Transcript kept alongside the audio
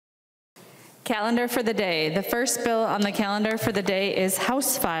Calendar for the day. The first bill on the calendar for the day is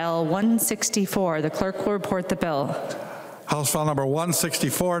House File 164. The clerk will report the bill. House File number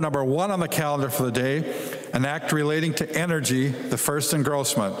 164, number 1 on the calendar for the day, an act relating to energy, the first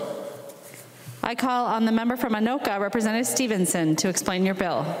engrossment. I call on the member from Anoka, Representative Stevenson, to explain your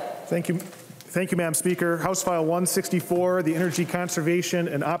bill. Thank you. Thank you, Madam Speaker. House File 164, the Energy Conservation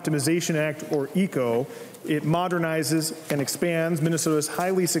and Optimization Act, or ECO. It modernizes and expands Minnesota's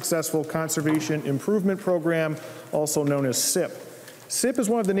highly successful Conservation Improvement Program, also known as SIP. SIP is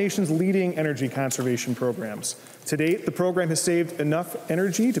one of the nation's leading energy conservation programs. To date, the program has saved enough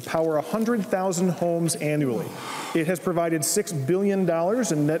energy to power 100,000 homes annually. It has provided $6 billion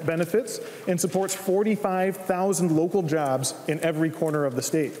in net benefits and supports 45,000 local jobs in every corner of the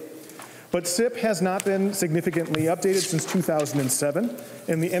state. But SIP has not been significantly updated since 2007,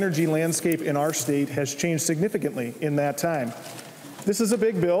 and the energy landscape in our state has changed significantly in that time. This is a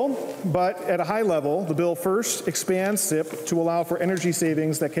big bill, but at a high level, the bill first expands SIP to allow for energy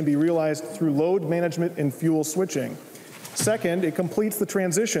savings that can be realized through load management and fuel switching. Second, it completes the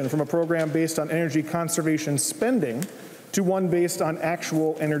transition from a program based on energy conservation spending to one based on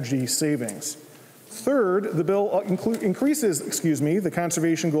actual energy savings. Third, the bill increases the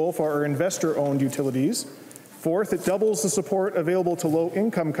conservation goal for our investor-owned utilities. Fourth, it doubles the support available to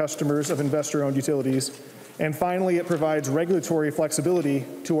low-income customers of investor-owned utilities. And finally, it provides regulatory flexibility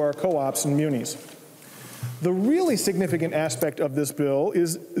to our co-ops and munis. The really significant aspect of this bill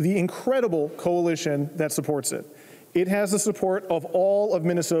is the incredible coalition that supports it. It has the support of all of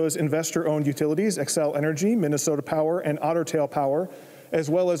Minnesota's investor-owned utilities, Xcel Energy, Minnesota Power, and Otter Tail Power, as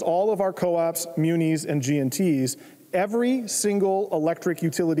well as all of our co-ops, munis, and G&Ts. Every single electric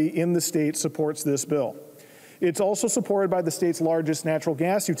utility in the state supports this bill. It's also supported by the state's largest natural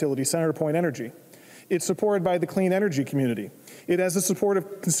gas utility, Senator Point Energy. It's supported by the clean energy community. It has the support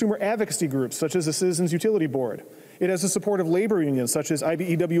of consumer advocacy groups, such as the Citizens Utility Board. It has the support of labor unions, such as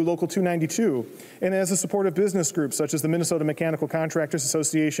IBEW Local 292. And it has the support of business groups, such as the Minnesota Mechanical Contractors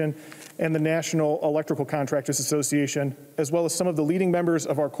Association and the National Electrical Contractors Association, as well as some of the leading members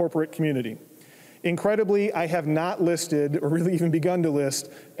of our corporate community. Incredibly, I have not listed, or really even begun to list,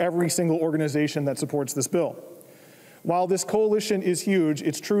 every single organization that supports this bill. While this coalition is huge,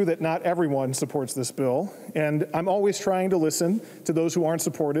 it's true that not everyone supports this bill, and I'm always trying to listen to those who aren't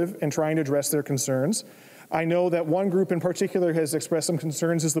supportive and trying to address their concerns. I know that one group in particular has expressed some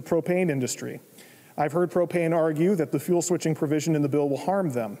concerns is the propane industry. I've heard propane argue that the fuel switching provision in the bill will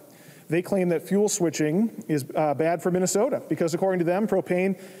harm them. They claim that fuel switching is bad for Minnesota because, according to them,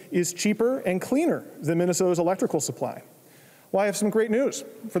 propane is cheaper and cleaner than Minnesota's electrical supply. Well, I have some great news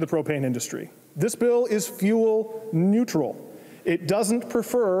for the propane industry. This bill is fuel neutral. It doesn't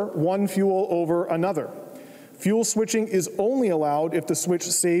prefer one fuel over another. Fuel switching is only allowed if the switch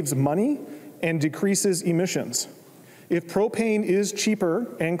saves money and decreases emissions. If propane is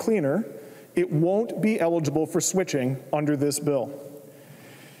cheaper and cleaner, it won't be eligible for switching under this bill.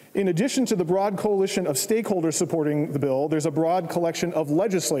 In addition to the broad coalition of stakeholders supporting the bill, there's a broad collection of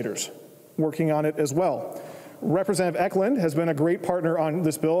legislators working on it as well. Representative Eklund has been a great partner on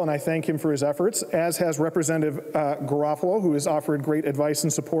this bill, and I thank him for his efforts, as has Representative Garofalo, who has offered great advice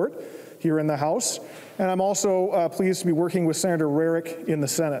and support here in the House. And I'm also pleased to be working with Senator Rarick in the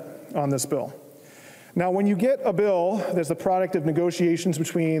Senate on this bill. Now, when you get a bill that's the product of negotiations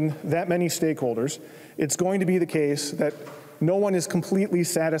between that many stakeholders, it's going to be the case that no one is completely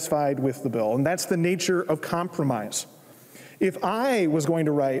satisfied with the bill, and that's the nature of compromise. If I was going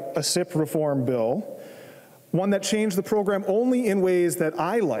to write a SIP reform bill, one that changed the program only in ways that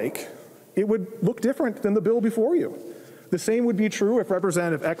I like, it would look different than the bill before you. The same would be true if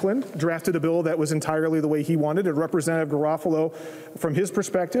Representative Eklund drafted a bill that was entirely the way he wanted, or Representative Garofalo from his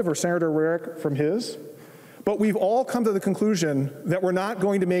perspective, or Senator Rarick from his. But we've all come to the conclusion that we're not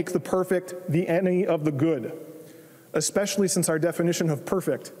going to make the perfect the enemy of the good, especially since our definition of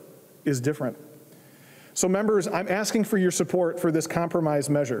perfect is different. So members, I'm asking for your support for this compromise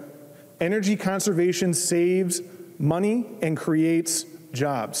measure. Energy conservation saves money and creates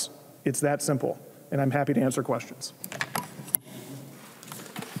jobs. It's that simple, and I'm happy to answer questions.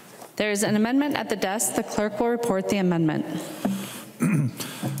 There's an amendment at the desk. The clerk will report the amendment.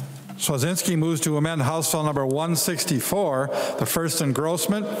 Swazinski moves to amend House File number 164, the first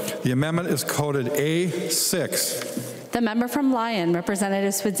engrossment. The amendment is coded A6. The member from Lyon,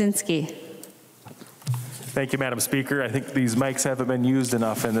 Representative Swazinski. Thank you, Madam Speaker. I think these mics haven't been used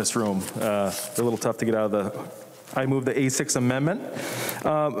enough in this room. They're a little tough to get out of the I move the A6 amendment.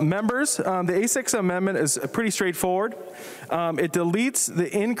 Members, the A6 amendment is pretty straightforward. It deletes the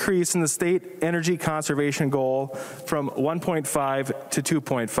increase in the state energy conservation goal from 1.5 to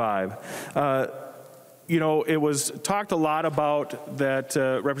 2.5. You know, it was talked a lot about that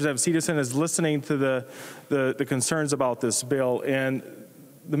Representative Stevenson is listening to the concerns about this bill, and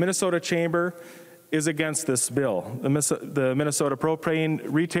the Minnesota Chamber is against this bill. The Minnesota propane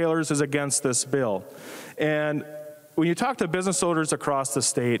retailers is against this bill. And when you talk to business owners across the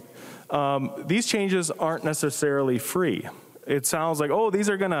state, these changes aren't necessarily free. It sounds like, oh, these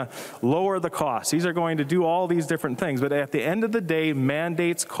are going to lower the cost. These are going to do all these different things. But at the end of the day,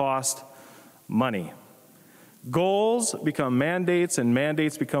 mandates cost money. Goals become mandates, and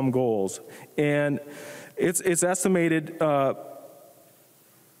mandates become goals. And it's estimated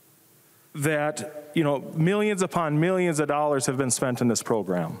that, you know, millions upon millions of dollars have been spent in this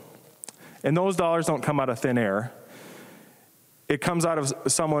program. And those dollars don't come out of thin air. It comes out of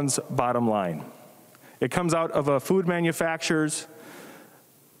someone's bottom line. It comes out of a food manufacturer's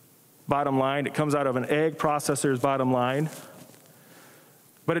bottom line. It comes out of an egg processor's bottom line.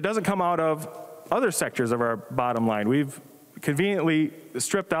 But it doesn't come out of other sectors of our bottom line. We've conveniently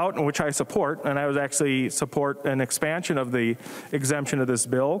stripped out, and which I support, and I would actually support an expansion of the exemption of this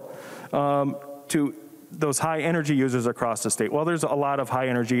bill to those high energy users across the state. Well, there's a lot of high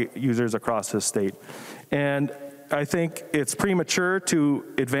energy users across the state. And I think it's premature to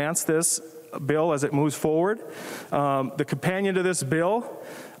advance this bill as it moves forward. The companion to this bill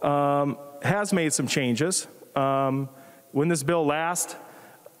has made some changes. When this bill last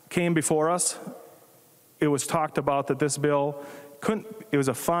came before us, it was talked about that this bill it was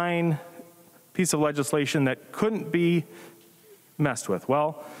a fine piece of legislation that couldn't be messed with.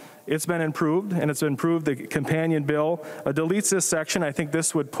 Well, it's been improved, and it's been improved. The companion bill deletes this section. I think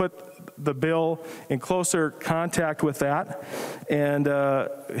this would put the bill in closer contact with that and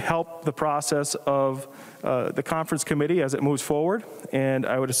help the process of the conference committee as it moves forward. And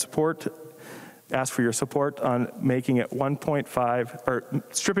I would ask for your support on making it 1.5, or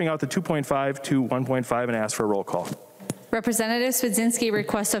stripping out the 2.5 to 1.5, and ask for a roll call. Representative Swedzinski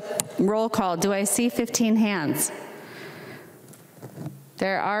requests a roll call. Do I see 15 hands?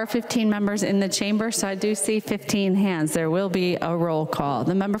 There are 15 members in the chamber, so I do see 15 hands. There will be a roll call.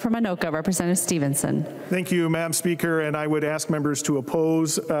 The member from Anoka, Representative Stevenson. Thank you, Madam Speaker, and I would ask members to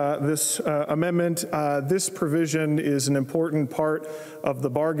oppose this amendment. This provision is an important part of the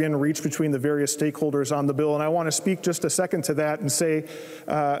bargain reached between the various stakeholders on the bill, and I want to speak just a second to that and say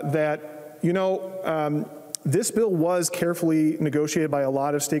that, you know, this bill was carefully negotiated by a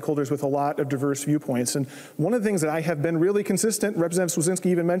lot of stakeholders with a lot of diverse viewpoints. And one of the things that I have been really consistent, Representative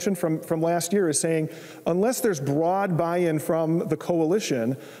Swedzinski even mentioned from last year, is saying, unless there's broad buy-in from the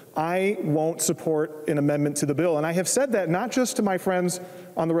coalition, I won't support an amendment to the bill. And I have said that not just to my friends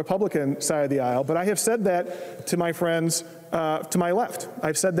on the Republican side of the aisle, but I have said that to my friends to my left.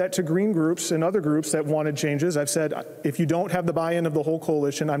 I've said that to green groups and other groups that wanted changes. I've said, if you don't have the buy-in of the whole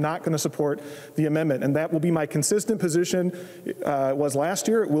coalition, I'm not going to support the amendment. And that will be my consistent position. Was last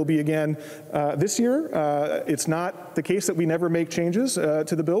year. It will be again this year. It's not the case that we never make changes to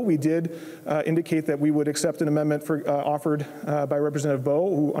the bill. We did indicate that we would accept an amendment offered by Representative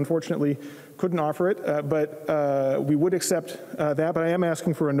Bowe, who unfortunately couldn't offer it, but we would accept that. But I am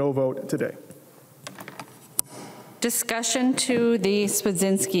asking for a no vote today. Discussion to the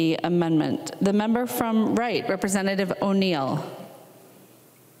Swedzinski amendment. The member from Wright, Representative O'Neill.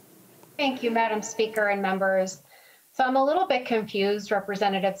 Thank you, Madam Speaker and members. So I'm a little bit confused,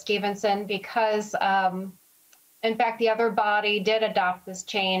 Representative Stevenson, because in fact, the other body did adopt this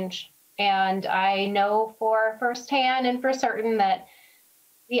change. And I know for firsthand and for certain that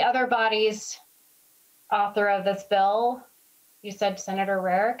the other body's author of this bill, you said Senator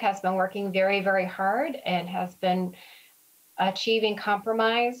Rarick, has been working very, very hard and has been achieving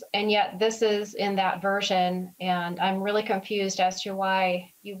compromise. And yet this is in that version. And I'm really confused as to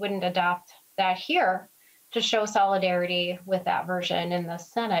why you wouldn't adopt that here to show solidarity with that version in the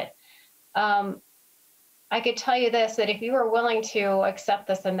Senate. I could tell you this, that if you were willing to accept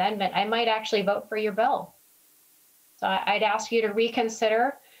this amendment, I might actually vote for your bill. So I'd ask you to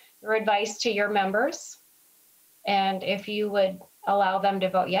reconsider your advice to your members. And if you would allow them to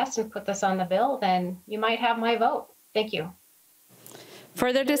vote yes and put this on the bill, then you might have my vote. Thank you.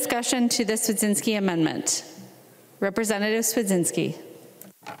 Further discussion to the Swedzinski amendment. Representative Swedzinski.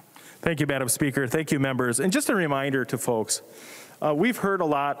 Thank you, Madam Speaker. Thank you, members. And just a reminder to folks, we've heard a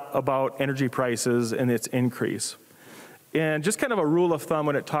lot about energy prices and its increase. And just kind of a rule of thumb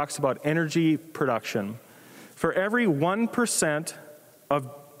when it talks about energy production, for every 1% of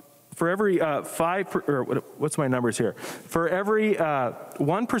for every what's my numbers here? For every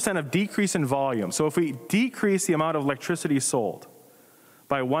 1% of decrease in volume, so if we decrease the amount of electricity sold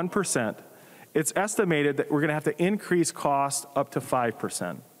by 1%, it's estimated that we're going to have to increase cost up to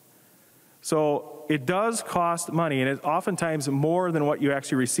 5%. So it does cost money, and it's oftentimes more than what you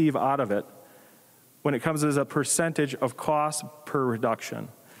actually receive out of it when it comes as a percentage of cost per reduction.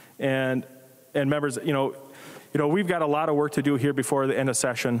 And members, we've got a lot of work to do here before the end of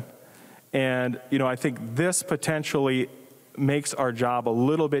session. And, I think this potentially makes our job a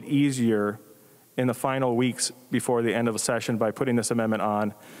little bit easier in the final weeks before the end of the session by putting this amendment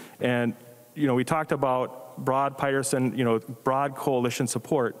on. And, we talked about broad partisan, broad coalition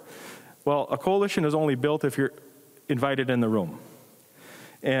support. Well, a coalition is only built if you're invited in the room.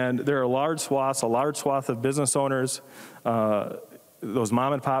 And there are a large swath of business owners, those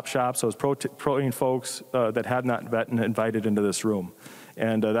mom and pop shops, those protein folks that have not been invited into this room.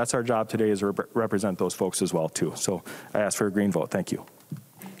 And that's our job today, is to represent those folks as well, too. So I ask for a green vote. Thank you.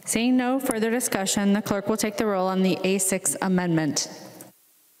 Seeing no further discussion, the clerk will take the roll on the A6 amendment.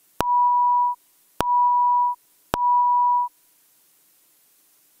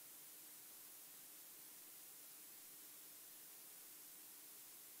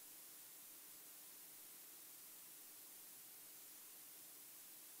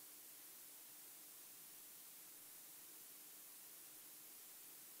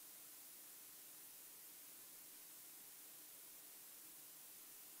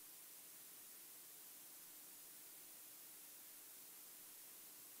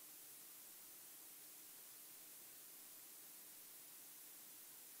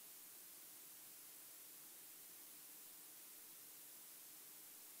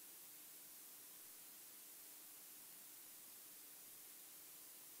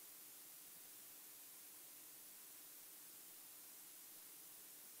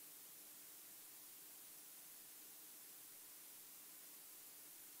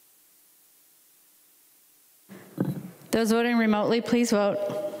 Those voting remotely, please vote.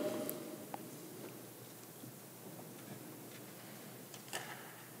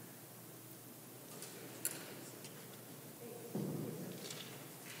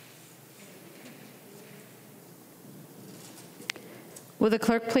 Will the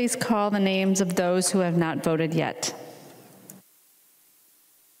clerk please call the names of those who have not voted yet?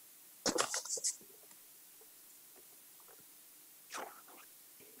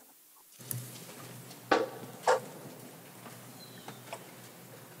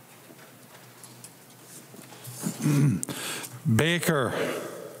 Baker.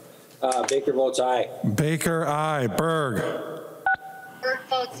 Baker votes aye. Baker, aye. Berg. Berg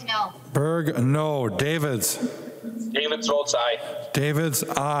votes no. Berg, no. Davids. Davids votes aye. Davids,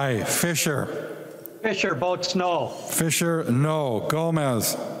 aye. Fisher. Fisher votes no. Fisher, no.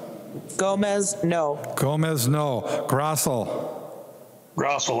 Gomez. Gomez, no. Gomez, no. Grossel.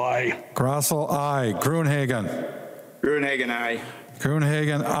 Grossel, aye. Grossel, aye. Gruenhagen. Gruenhagen aye.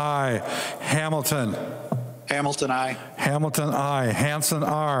 Gruenhagen, aye. Hamilton. Hamilton, aye. Hamilton, aye. Hanson,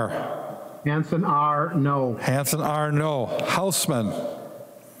 R. Hanson, R, no. Hanson, R, no. Hausman.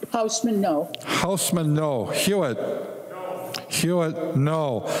 Hausman, no. Hausman, no. Hewitt. No. Hewitt,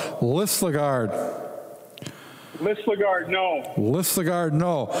 no. Listlegard. Listlegard, no. Listlegard,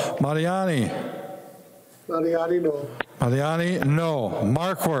 no. Mariani. Mariani, no. Mariani, no.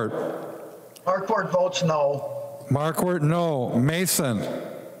 Marquardt. Marquardt votes no. Marquardt, no. Mason.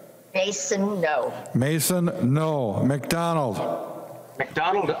 Mason, no. Mason, no. McDonald.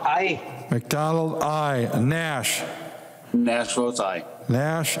 McDonald, aye. McDonald, aye. Nash. Nash votes aye.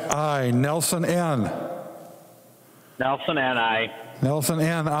 Nash, aye. Nelson, N. Nelson, N, aye. Nelson,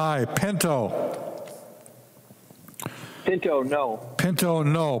 N, aye. Pinto. Pinto, no. Pinto,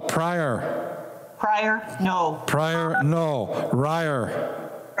 no. Pryor. Pryor, no. Pryor, no.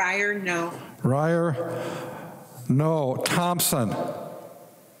 Ryer. Pryor, no. Ryer, no. Thompson.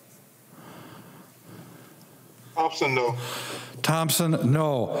 Thompson, no. Thompson,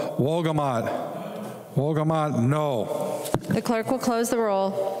 no. Wolgamott. Wolgamott, no. The clerk will close the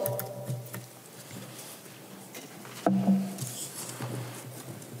roll.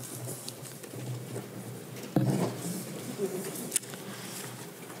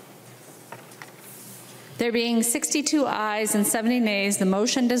 There being 62 ayes and 70 nays, the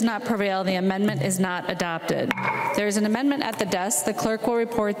motion does not prevail. The amendment is not adopted. There is an amendment at the desk. The clerk will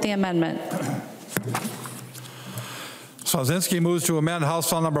report the amendment. Swazinski moves to amend House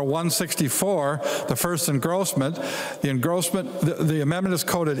File Number 164, the first engrossment. The amendment is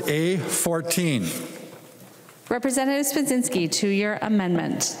coded A14. Representative Swazinski, to your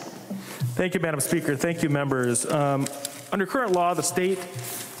amendment. Thank you, Madam Speaker. Thank you, members. Under current law, the state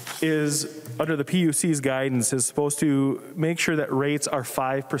is, under the PUC's guidance, is supposed to make sure that rates are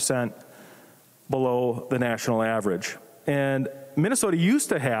 5% below the national average. And Minnesota used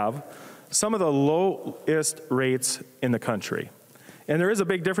to have some of the lowest rates in the country. And there is a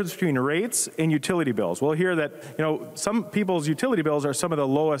big difference between rates and utility bills. We'll hear that, some people's utility bills are some of the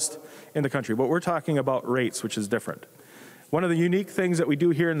lowest in the country, but we're talking about rates, which is different. One of the unique things that we do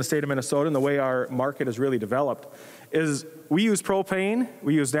here in the state of Minnesota, and the way our market is really developed, is we use propane,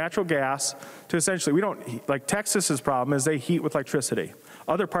 we use natural gas to essentially, we don't, like Texas's problem is they heat with electricity.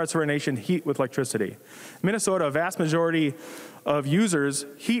 Other parts of our nation heat with electricity. Minnesota, a vast majority of users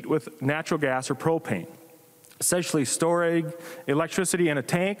heat with natural gas or propane. Essentially storing electricity in a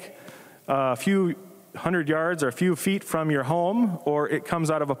tank a few hundred yards or a few feet from your home, or it comes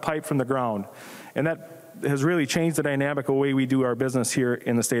out of a pipe from the ground. And that has really changed the dynamic of the way we do our business here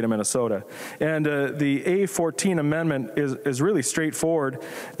in the state of Minnesota. And the A14 amendment is really straightforward,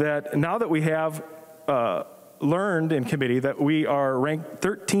 that now that we have learned in committee that we are ranked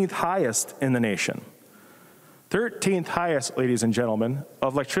 13th highest in the nation. 13th highest, ladies and gentlemen,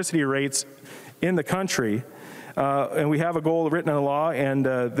 of electricity rates in the country. And we have a goal written in the law, and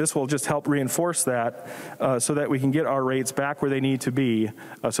this will just help reinforce that so that we can get our rates back where they need to be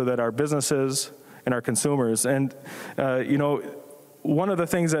so that our businesses and our consumers. And, one of the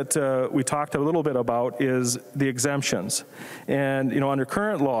things that we talked a little bit about is the exemptions. And, under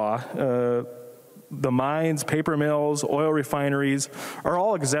current law, the mines, paper mills, oil refineries are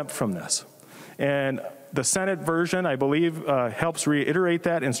all exempt from this. And the Senate version, I believe, helps reiterate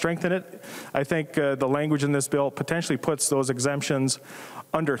that and strengthen it. I think the language in this bill potentially puts those exemptions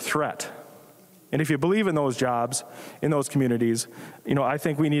under threat. And if you believe in those jobs, in those communities, I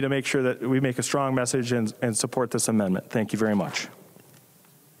think we need to make sure that we make a strong message and support this amendment. Thank you very much.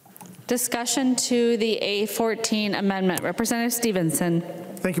 Discussion to the A14 amendment. Representative Stevenson.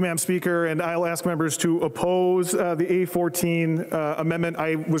 Thank you, Madam Speaker, and I'll ask members to oppose the A14 amendment.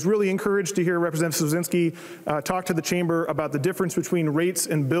 I was really encouraged to hear Representative Sosinski talk to the chamber about the difference between rates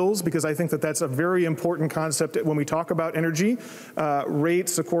and bills, because I think that that's a very important concept when we talk about energy.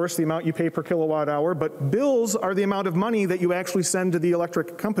 Rates, of course, the amount you pay per kilowatt hour, but bills are the amount of money that you actually send to the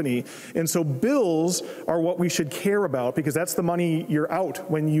electric company. And so bills are what we should care about, because that's the money you're out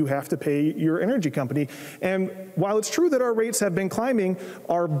when you have to pay your energy company. And while it's true that our rates have been climbing,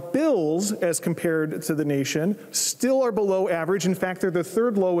 our bills, as compared to the nation, still are below average. In fact, they're the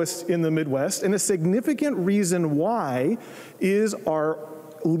third lowest in the Midwest. And a significant reason why is our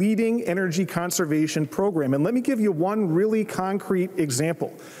leading energy conservation program. And let me give you one really concrete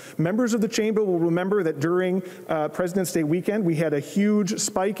example. Members of the chamber will remember that during President's Day weekend, we had a huge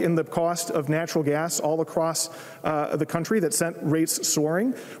spike in the cost of natural gas all across the country that sent rates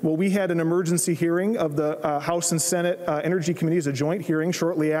soaring. Well, we had an emergency hearing of the House and Senate Energy Committees, a joint hearing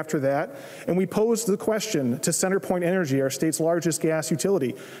shortly after that, and we posed the question to CenterPoint Energy, our state's largest gas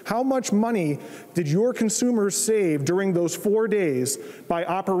utility: how much money did your consumers save during those 4 days by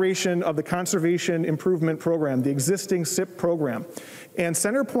operation of the Conservation Improvement Program, the existing SIP program? And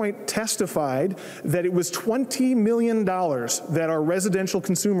CenterPoint testified that it was $20 million that our residential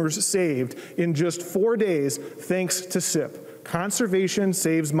consumers saved in just 4 days thanks to SIP. Conservation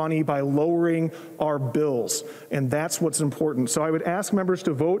saves money by lowering our bills, and that's what's important. So I would ask members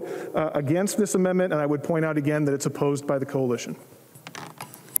to vote against this amendment, and I would point out again that it's opposed by the coalition.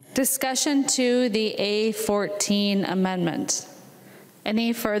 Discussion to the A14 amendment.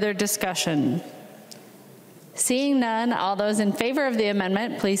 Any further discussion? Seeing none, all those in favor of the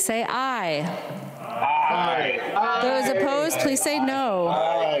amendment, please say aye. Aye. Those opposed, please say no.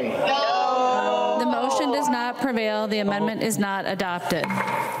 Aye. No. The motion does not prevail. The amendment is not adopted.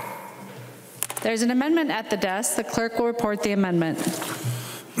 There's an amendment at the desk. The clerk will report the amendment.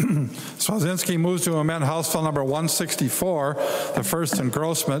 Sosinski moves to amend House File Number 164, the first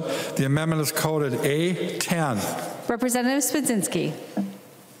engrossment. The amendment is coded A10. Representative Swedzinski.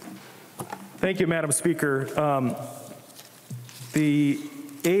 Thank you, Madam Speaker. The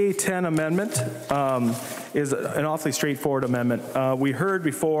A10 amendment is an awfully straightforward amendment. We heard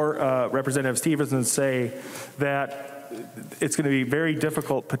before Representative Stevenson say that it's going to be very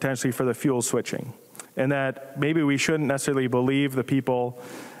difficult potentially for the fuel switching, and that maybe we shouldn't necessarily believe the people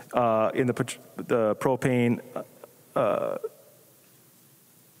in the propane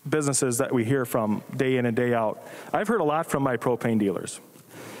businesses that we hear from day in and day out. I've heard a lot from my propane dealers,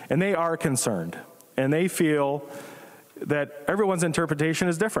 and they are concerned, and they feel that everyone's interpretation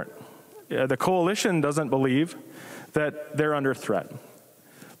is different. The coalition doesn't believe that they're under threat.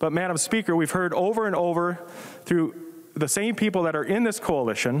 But Madam Speaker, we've heard over and over through the same people that are in this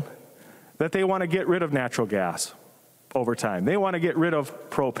coalition that they want to get rid of natural gas. over time. They want to get rid of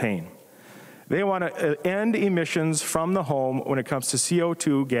propane. They want to end emissions from the home when it comes to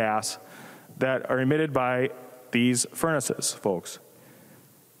CO2 gas that are emitted by these furnaces, folks.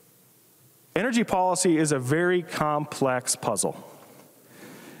 Energy policy is a very complex puzzle.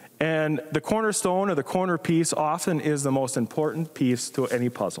 And the cornerstone or the corner piece often is the most important piece to any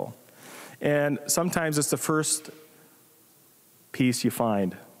puzzle. And sometimes it's the first piece you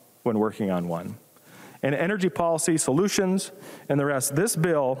find when working on one. And energy policy solutions and the rest, this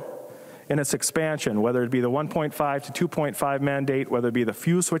bill in its expansion, whether it be the 1.5 to 2.5 mandate, whether it be the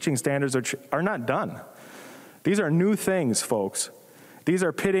fuel switching standards, which are not done. These are new things, folks. These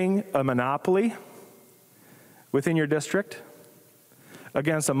are pitting a monopoly within your district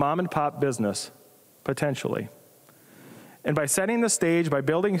against a mom and pop business, potentially. And by setting the stage, by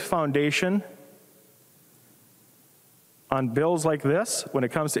building a foundation on bills like this, when it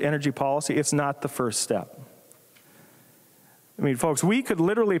comes to energy policy, it's not the first step. I mean, folks, we could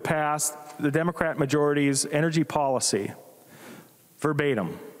literally pass the Democrat majority's energy policy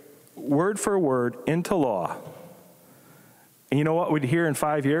verbatim, word for word, into law. And you know what we'd hear in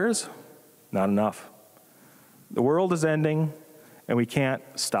 5 years? Not enough. The world is ending, and we can't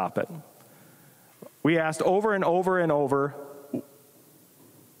stop it. We asked over and over and over,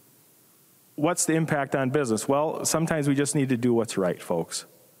 what's the impact on business? Well, sometimes we just need to do what's right, folks.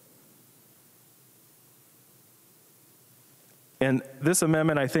 And this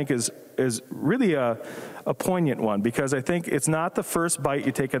amendment, I think, is really a poignant one, because I think it's not the first bite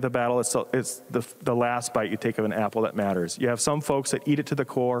you take of the battle, it's the last bite you take of an apple that matters. You have some folks that eat it to the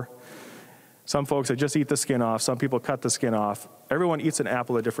core, some folks that just eat the skin off, some people cut the skin off. Everyone eats an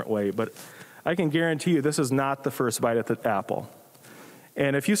apple a different way, but I can guarantee you this is not the first bite at the apple.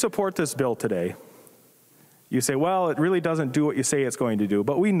 And if you support this bill today, you say, well, it really doesn't do what you say it's going to do,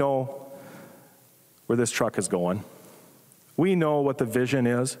 but we know where this truck is going. We know what the vision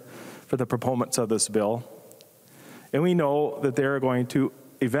is for the proponents of this bill, and we know that they're going to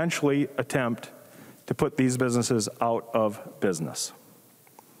eventually attempt to put these businesses out of business.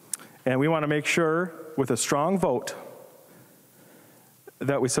 And we want to make sure, with a strong vote,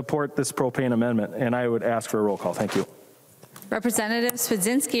 that we support this propane amendment, and I would ask for a roll call. Thank you. Representative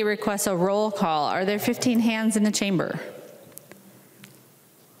Swedzinski requests a roll call. Are there 15 hands in the chamber?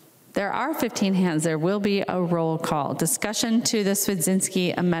 There are 15 hands. There will be a roll call. Discussion to the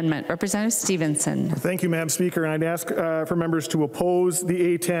Swedzinski amendment. Representative Stevenson. Thank you, Madam Speaker. And I'd ask for members to oppose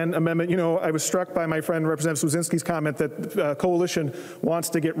the A10 amendment. You know, I was struck by my friend Representative Swedzinski's comment that the coalition wants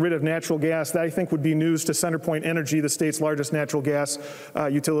to get rid of natural gas. That I think would be news to CenterPoint Energy, the state's largest natural gas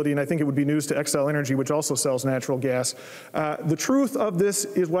utility, and I think it would be news to Xcel Energy, which also sells natural gas. The truth of this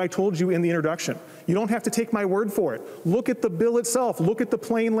is what I told you in the introduction. You don't have to take my word for it. Look at the bill itself. Look at the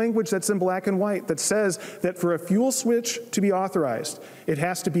plain language that's in black and white that says that for a fuel switch to be authorized, it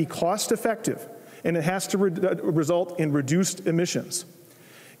has to be cost effective and it has to result in reduced emissions.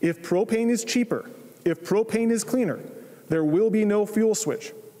 If propane is cheaper, if propane is cleaner, there will be no fuel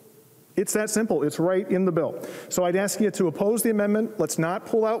switch. It's that simple. It's right in the bill. So I'd ask you to oppose the amendment. Let's not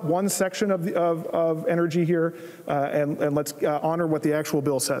pull out one section of energy here, and let's honor what the actual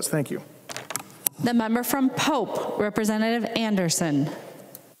bill says. Thank you. The member from Pope, Representative Anderson.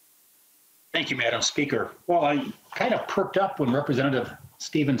 Thank you, Madam Speaker. Well, I kind of perked up when Representative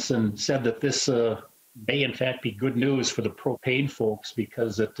Stevenson said that this may in fact be good news for the propane folks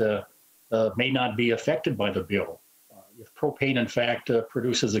because it may not be affected by the bill. If propane in fact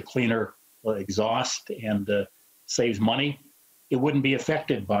produces a cleaner exhaust and saves money, it wouldn't be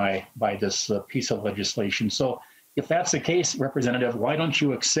affected by this piece of legislation. So if that's the case, Representative, why don't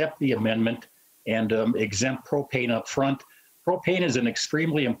you accept the amendment and exempt propane up front? Propane is an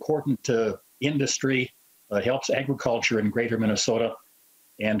extremely important industry, helps agriculture in greater Minnesota,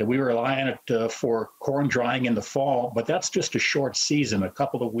 and we rely on it for corn drying in the fall, but that's just a short season, a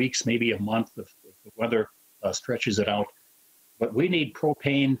couple of weeks, maybe a month if the weather stretches it out. But we need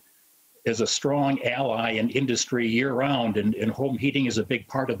propane as a strong ally in industry year-round, and home heating is a big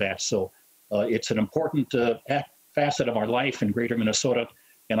part of that. So it's an important facet of our life in greater Minnesota,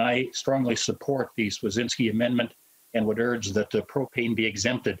 and I strongly support the Swedzinski amendment and would urge that propane be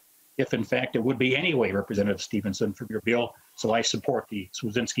exempted, if in fact it would be anyway, Representative Stevenson, from your bill. So I support the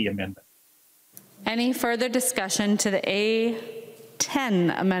Swedzinski amendment. Any further discussion to the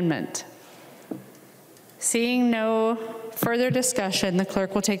A10 amendment? Seeing no further discussion, the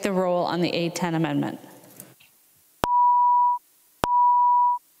clerk will take the roll on the A10 amendment.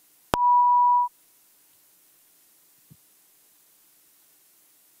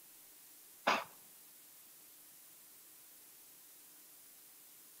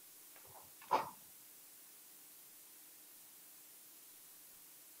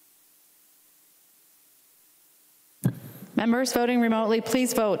 Members voting remotely,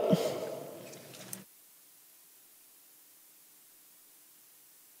 please vote.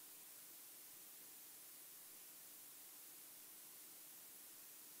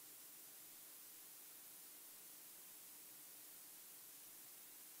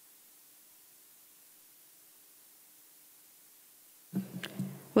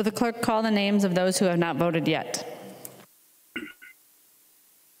 Will the clerk call the names of those who have not voted yet?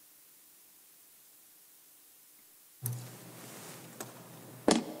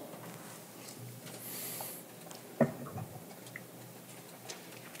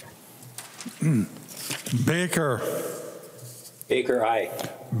 Baker. Baker, aye.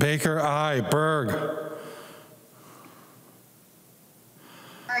 Baker, aye. Berg.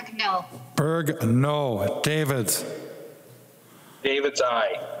 Berg, no. Berg, no. Davids. David's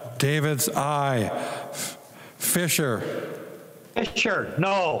aye. Davids, aye. Fisher. Fisher,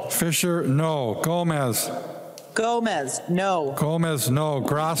 no. Fisher, no. Gomez. Gomez, no. Gomez, no.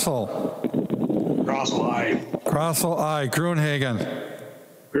 Grossel. Grossel, aye. Grossel, aye. Gruenhagen.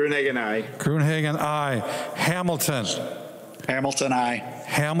 Gruenhagen, aye. Gruenhagen, aye. Hamilton. Hamilton, aye.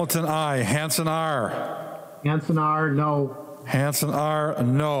 Hamilton, aye. Hanson, R. Hanson, R, no. Hanson, R,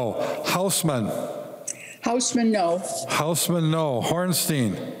 no. Hausman. Hausman, no. Hausman, no.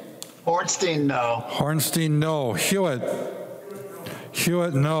 Hornstein. Ornstein, no. Hornstein, no. Hewitt.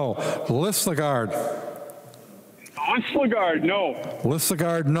 Hewitt, no. Listlegard. Listlegard, no.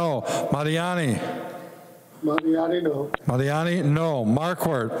 Listlegard, no. Mariani. Mariani, no. Mariani, no.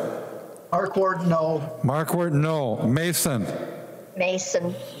 Markwart. Markward, no. Markwart, no. Mason.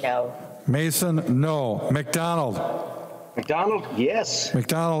 Mason, no. Mason, no. McDonald. McDonald, yes.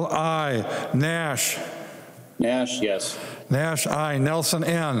 McDonald, aye. Nash. Nash, yes. Nash, aye. Nelson,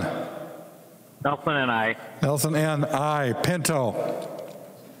 N. Nelson and I. Nelson, N, aye. Pinto.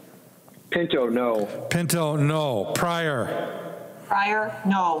 Pinto, no. Pinto, no. Pryor. Pryor,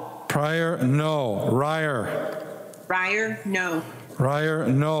 no. Pryor, no. Ryer. Ryer, no. Ryer,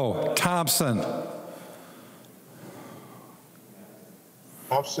 no. Thompson.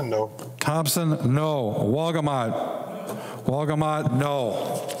 Thompson, no. Thompson, no. Walgamot. Walgamot,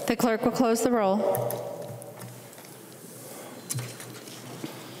 no. The clerk will close the roll.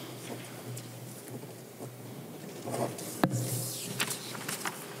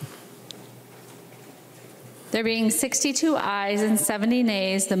 There being 62 ayes and 70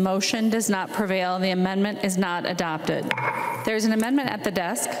 nays, the motion does not prevail. The amendment is not adopted. There is an amendment at the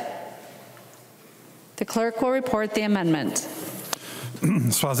desk. The clerk will report the amendment.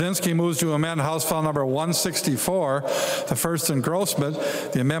 Swazinski moves to amend House File Number 164, the first engrossment.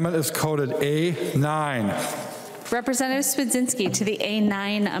 The amendment is coded A9. Representative Swazinski to the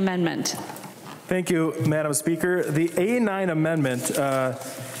A9 amendment. Thank you, Madam Speaker. The A9 amendment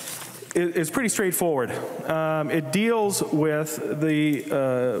is pretty straightforward. It deals with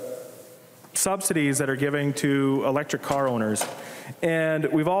the subsidies that are given to electric car owners.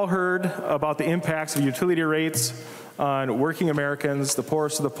 And we've all heard about the impacts of utility rates on working Americans, the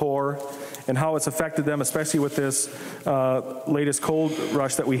poorest of the poor, and how it's affected them, especially with this latest cold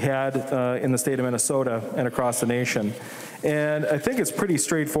rush that we had in the state of Minnesota and across the nation. And I think it's pretty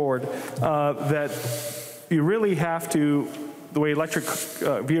straightforward that you really have to, the way electric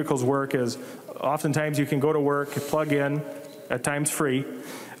vehicles work is oftentimes you can go to work, plug in, at times free,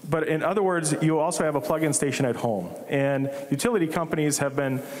 but in other words, you also have a plug-in station at home. And utility companies have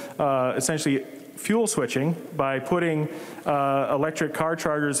been essentially fuel switching by putting electric car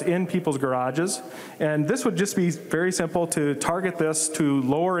chargers in people's garages. And this would just be very simple to target this to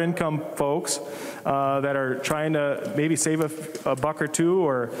lower income folks that are trying to maybe save a buck or two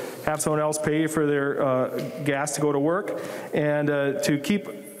or have someone else pay for their gas to go to work, and to keep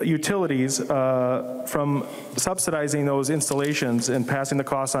utilities from subsidizing those installations and passing the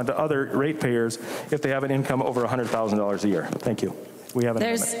costs on to other ratepayers if they have an income over $100,000 a year. Thank you. We have an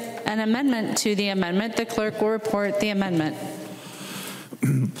There's amendment. an amendment to the amendment. The clerk will report the amendment.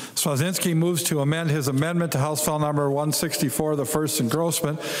 Swazinski moves to amend his amendment to House File Number 164, the first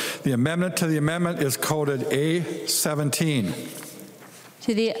engrossment. The amendment to the amendment is coded A17.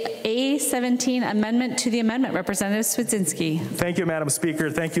 To the A17 amendment to the amendment, Representative Swazinski. Thank you, Madam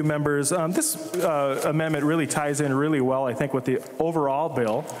Speaker. Thank you, members. This amendment really ties in really well, I think, with the overall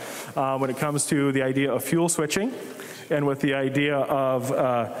bill when it comes to the idea of fuel switching and with the idea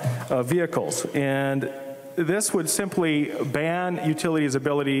of vehicles. And this would simply ban utilities'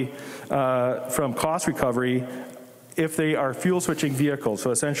 ability from cost recovery if they are fuel switching vehicles.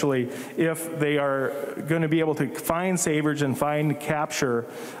 So essentially, if they are going to be able to find savings and find capture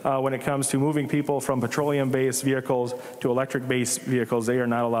when it comes to moving people from petroleum-based vehicles to electric-based vehicles, they are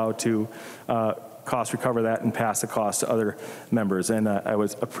not allowed to cost recover that and pass the cost to other members. And I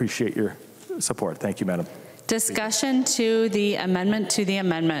would appreciate your support. Thank you, Madam. Discussion to the amendment to the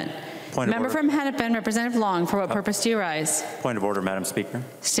amendment. Member from Hennepin, Representative Long, for what purpose do you rise? Point of order, Madam Speaker.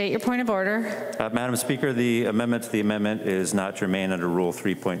 State your point of order. Madam Speaker, the amendment to the amendment is not germane under Rule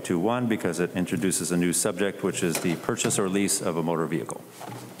 3.21 because it introduces a new subject, which is the purchase or lease of a motor vehicle.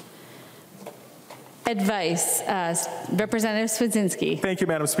 Advice, Representative Swedzinski. Thank you,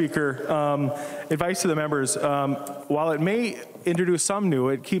 Madam Speaker. Advice to the members. While it may introduce some new,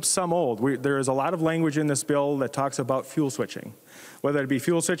 it keeps some old. There is a lot of language in this bill that talks about fuel switching, whether it be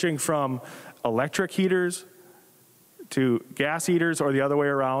fuel switching from electric heaters to gas heaters or the other way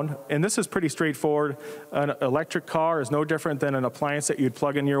around. And this is pretty straightforward. An electric car is no different than an appliance that you'd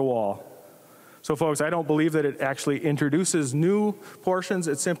plug in your wall. So folks, I don't believe that it actually introduces new portions.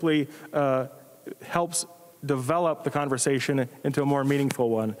 It simply helps develop the conversation into a more meaningful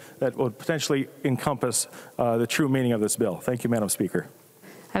one that would potentially encompass the true meaning of this bill. Thank you, Madam Speaker.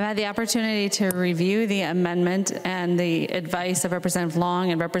 I've had the opportunity to review the amendment and the advice of Representative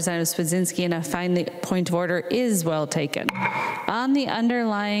Long and Representative Swedzinski, and I find the point of order is well taken. On the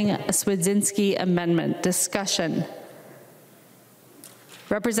underlying Swedzinski amendment, discussion.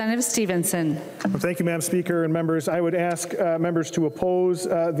 Representative Stevenson. Well, thank you, Madam Speaker and members. I would ask members to oppose the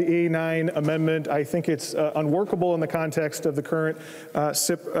A9 amendment. I think it's unworkable in the context of the current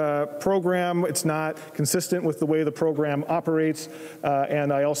SIP program. It's not consistent with the way the program operates,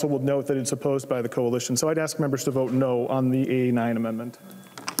 and I also will note that it's opposed by the coalition. So I'd ask members to vote no on the A9 amendment.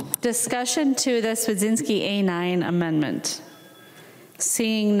 Discussion to the Swedzinski A9 amendment.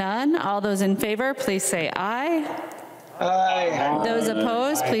 Seeing none, all those in favor, please say aye. Aye. Those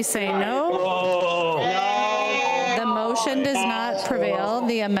opposed, please say no. The motion does not prevail.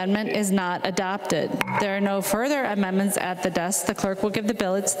 The amendment is not adopted. There are no further amendments at the desk. The clerk will give the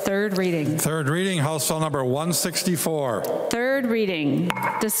bill its third reading. Third reading, House Bill number 164. Third reading.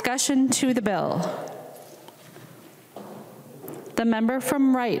 Discussion to the bill. The member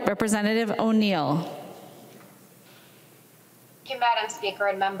from Wright, Representative O'Neill. Thank you, Madam Speaker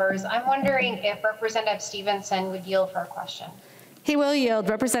and members. I'm wondering if Representative Stevenson would yield for a question. He will yield.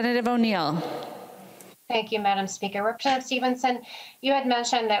 Representative O'Neill. Thank you, Madam Speaker. Representative Stevenson, you had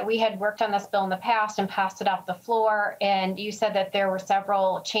mentioned that we had worked on this bill in the past and passed it off the floor, and you said that there were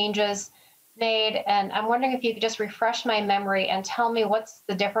several changes made, and I'm wondering if you could just refresh my memory and tell me what's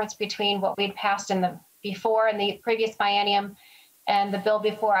the difference between what we'd passed before in the previous biennium and the bill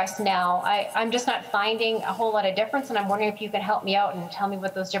before us now. I'm just not finding a whole lot of difference, and I'm wondering if you can help me out and tell me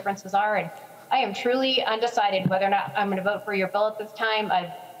what those differences are. And I am truly undecided whether or not I'm going to vote for your bill at this time.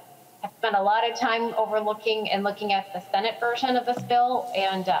 I've spent a lot of time overlooking and looking at the Senate version of this bill,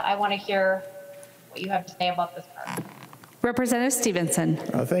 and I want to hear what you have to say about this part. Representative Stevenson.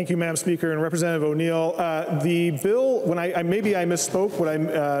 Thank you, Madam Speaker, and Representative O'Neill. The bill, when maybe I misspoke, what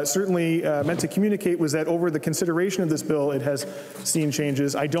I certainly meant to communicate was that over the consideration of this bill, it has seen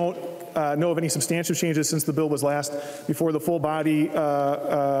changes. I don't know of any substantial changes since the bill was last before the full body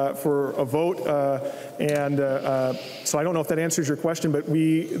for a vote, so I don't know if that answers your question, but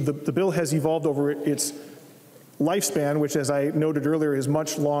the bill has evolved over its lifespan, which, as I noted earlier, is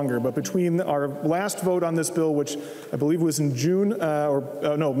much longer. But between our last vote on this bill, which I believe was in June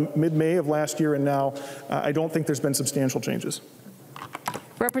mid-May of last year, and now, I don't think there's been substantial changes.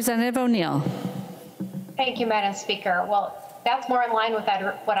 Representative O'Neill. Thank you, Madam Speaker. Well, that's more in line with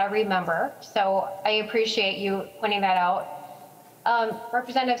what I remember, so I appreciate you pointing that out.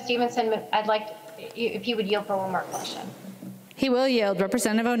 Representative Stevenson, I'd like if you would yield for one more question. He will yield.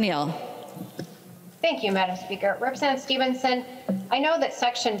 Representative O'Neill. Thank you, Madam Speaker. Representative Stevenson, I know that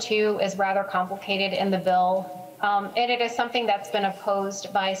Section 2 is rather complicated in the bill, and it is something that's been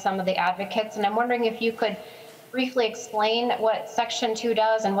opposed by some of the advocates, and I'm wondering if you could briefly explain what Section 2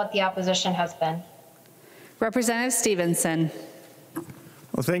 does and what the opposition has been. Representative Stevenson.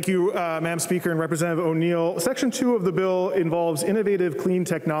 Well, thank you, Madam Speaker and Representative O'Neill. Section 2 of the bill involves innovative clean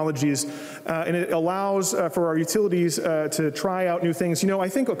technologies, and it allows for our utilities to try out new things. You know, I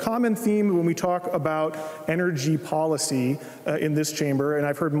think a common theme when we talk about energy policy in this chamber, and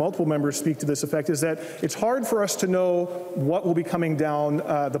I've heard multiple members speak to this effect, is that it's hard for us to know what will be coming down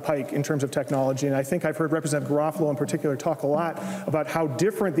the pike in terms of technology. And I think I've heard Representative Garofalo in particular talk a lot about how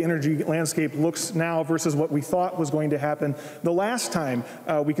different the energy landscape looks now versus what we thought was going to happen the last time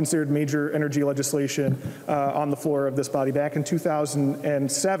we considered major energy legislation on the floor of this body back in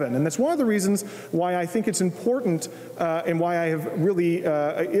 2007. And that's one of the reasons why I think it's important and why I have really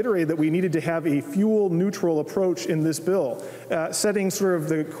iterated that we needed to have a fuel neutral approach in this bill, setting sort of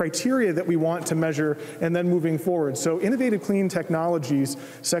the criteria that we want to measure and then moving forward. So Innovative Clean Technologies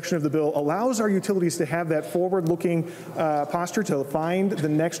section of the bill allows our utilities to have that forward-looking posture to find the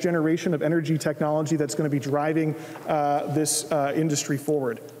next generation of energy technology that's going to be driving this industry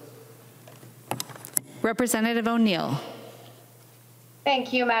forward. Representative O'Neill.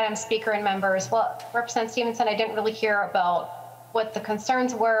 Thank you, Madam Speaker and members. Well, Representative Stevenson, I didn't really hear about what the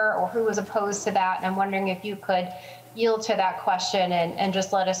concerns were or who was opposed to that, and I'm wondering if you could yield to that question and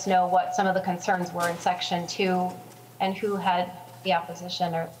just let us know what some of the concerns were in Section 2 and who had the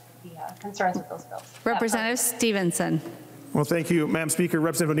opposition or the concerns with those bills. Representative Stevenson. Well, thank you, Madam Speaker.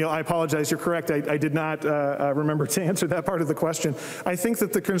 Representative O'Neill, I apologize. You're correct. I did not remember to answer that part of the question. I think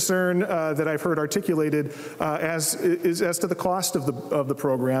that the concern that I've heard articulated is as to the cost of the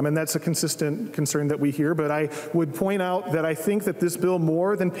program, and that's a consistent concern that we hear. But I would point out that I think that this bill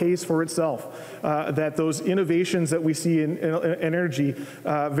more than pays for itself. That those innovations that we see in energy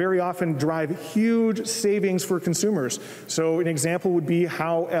very often drive huge savings for consumers. So an example would be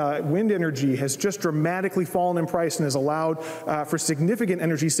how wind energy has just dramatically fallen in price and has allowed for significant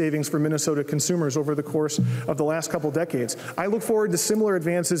energy savings for Minnesota consumers over the course of the last couple decades. I look forward to similar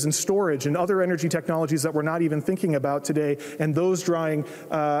advances in storage and other energy technologies that we're not even thinking about today, and those drawing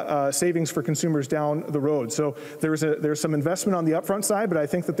savings for consumers down the road. So there's some investment on the upfront side, but I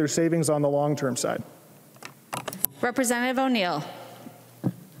think that there's savings on the long-term side. Representative O'Neill.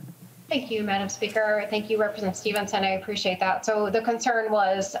 Thank you, Madam Speaker. Thank you, Representative Stevenson. I appreciate that. So the concern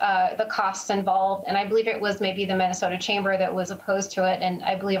was the costs involved, and I believe it was maybe the Minnesota Chamber that was opposed to it, and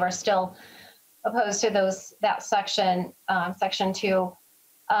I believe are still opposed to that section, Section 2.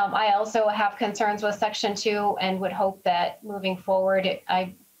 I also have concerns with Section 2 and would hope that moving forward,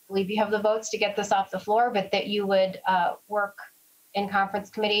 I believe you have the votes to get this off the floor, but that you would work in conference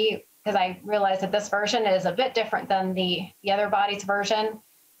committee, because I realize that this version is a bit different than the other body's version.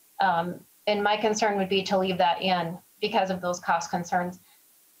 And my concern would be to leave that in because of those cost concerns.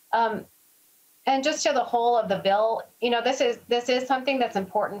 And just to the whole of the bill, you know, this is something that's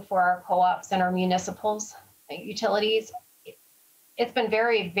important for our co-ops and our municipals, utilities. It's been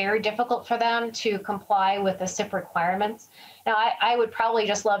very, very difficult for them to comply with the SIP requirements. Now, I would probably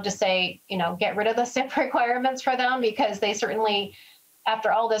just love to say, you know, get rid of the SIP requirements for them, because they certainly,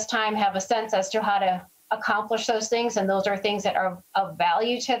 after all this time, have a sense as to how to accomplish those things, and those are things that are of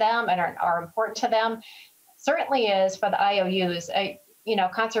value to them and are important to them. Certainly is for the IOUs. You know,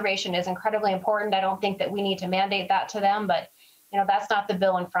 conservation is incredibly important. I don't think that we need to mandate that to them, but you know, that's not the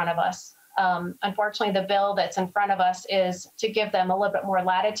bill in front of us. Unfortunately, the bill that's in front of us is to give them a little bit more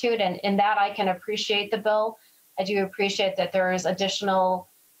latitude, and in that I can appreciate the bill. I do appreciate that there is additional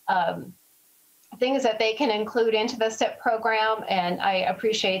things that they can include into the SIP program, and I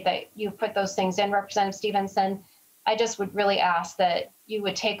appreciate that you put those things in, Representative Stevenson. I just would really ask that you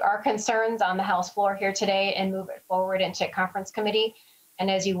would take our concerns on the House floor here today and move it forward into conference committee. And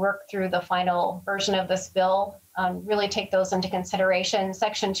as you work through the final version of this bill, really take those into consideration.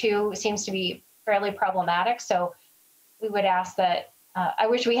 Section 2 seems to be fairly problematic, so we would ask that, I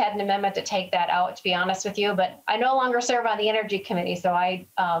wish we had an amendment to take that out, to be honest with you, but I no longer serve on the Energy Committee, so I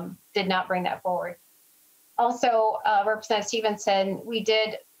did not bring that forward. Also, Representative Stevenson, we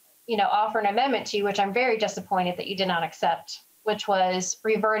did, you know, offer an amendment to you, which I'm very disappointed that you did not accept, which was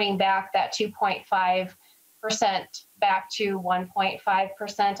reverting back that 2.5% back to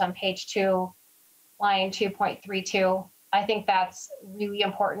 1.5% on page 2, line 2.32. I think that's really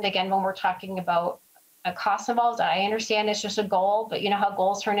important, again, when we're talking about a cost involved. I understand it's just a goal, but you know how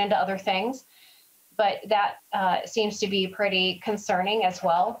goals turn into other things. But that seems to be pretty concerning as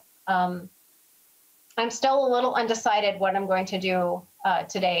well. I'm still a little undecided what I'm going to do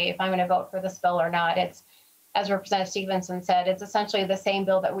today, if I'm going to vote for this bill or not. It's, as Representative Stevenson said, it's essentially the same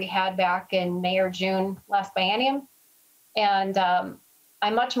bill that we had back in May or June last biennium. And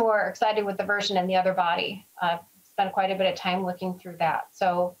I'm much more excited with the version in the other body. I've spent quite a bit of time looking through that.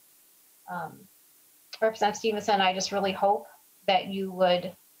 So Representative Stevenson, I just really hope that you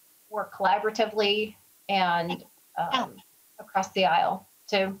would work collaboratively and across the aisle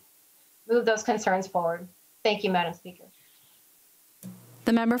to move those concerns forward. Thank you, Madam Speaker.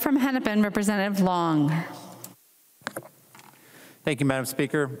 The member from Hennepin, Representative Long. Thank you, Madam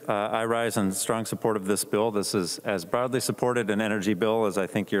Speaker. I rise in strong support of this bill. This is as broadly supported an energy bill as I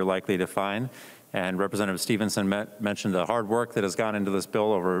think you're likely to find. And Representative Stevenson mentioned the hard work that has gone into this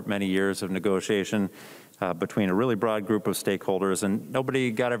bill over many years of negotiation between a really broad group of stakeholders, and nobody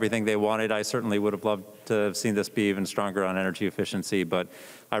got everything they wanted. I certainly would have loved to have seen this be even stronger on energy efficiency, but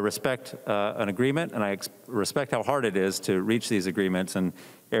I respect an agreement, and I respect how hard it is to reach these agreements in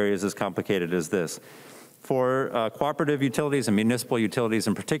areas as complicated as this. For cooperative utilities and municipal utilities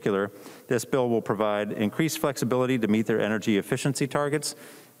in particular, this bill will provide increased flexibility to meet their energy efficiency targets.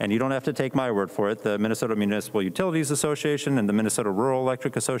 And you don't have to take my word for it. The Minnesota Municipal Utilities Association and the Minnesota Rural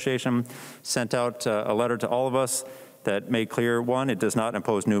Electric Association sent out a letter to all of us that made clear, one, it does not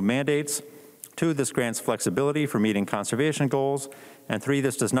impose new mandates. Two, this grants flexibility for meeting conservation goals. And three,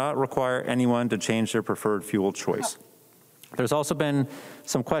 this does not require anyone to change their preferred fuel choice. There's also been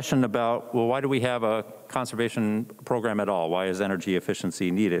some question about, well, why do we have a conservation program at all? Why is energy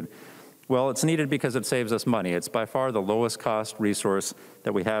efficiency needed? Well, it's needed because it saves us money. It's by far the lowest cost resource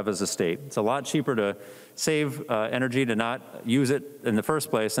that we have as a state. It's a lot cheaper to save energy to not use it in the first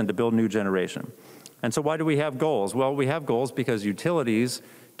place than to build new generation. And so why do we have goals? Well, we have goals because utilities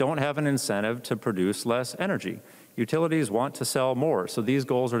don't have an incentive to produce less energy. Utilities want to sell more. So these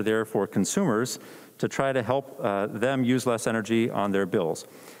goals are there for consumers to try to help them use less energy on their bills.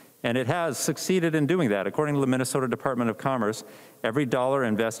 And it has succeeded in doing that. According to the Minnesota Department of Commerce, every dollar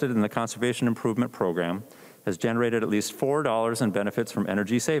invested in the Conservation Improvement Program has generated at least $4 in benefits from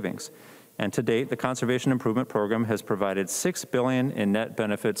energy savings. And to date, the Conservation Improvement Program has provided $6 billion in net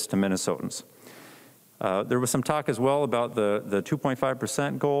benefits to Minnesotans. There was some talk as well about the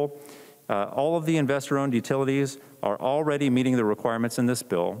 2.5% goal. All of the investor-owned utilities are already meeting the requirements in this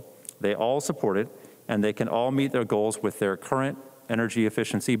bill. They all support it, and they can all meet their goals with their current energy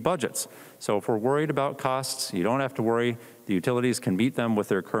efficiency budgets. So if we're worried about costs, you don't have to worry. The utilities can meet them with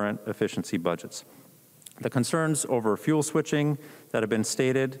their current efficiency budgets. The concerns over fuel switching that have been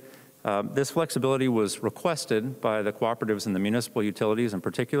stated, this flexibility was requested by the cooperatives and the municipal utilities in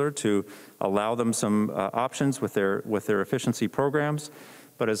particular to allow them some options with their efficiency programs.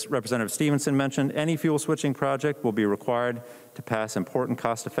 But as Representative Stevenson mentioned, any fuel switching project will be required to pass important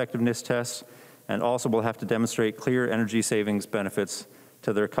cost effectiveness tests, and also will have to demonstrate clear energy savings benefits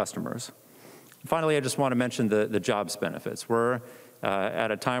to their customers. Finally, I just want to mention the jobs benefits. We're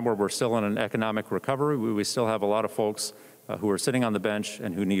at a time where we're still in an economic recovery. We still have a lot of folks who are sitting on the bench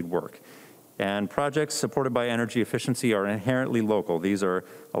and who need work. And projects supported by energy efficiency are inherently local. These are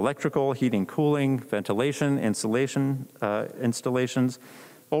electrical, heating, cooling, ventilation, insulation installations.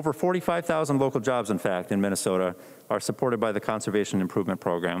 Over 45,000 local jobs, in fact, in Minnesota are supported by the Conservation Improvement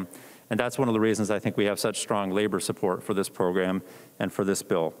Program. And that's one of the reasons I think we have such strong labor support for this program and for this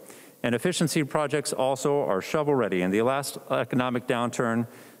bill. And efficiency projects also are shovel-ready. In the last economic downturn,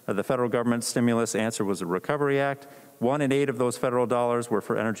 the federal government stimulus answer was the Recovery Act. 1 in 8 of those federal dollars were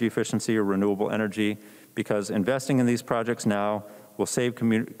for energy efficiency or renewable energy, because investing in these projects now will save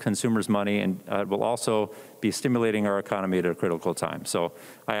consumers money and will also be stimulating our economy at a critical time. So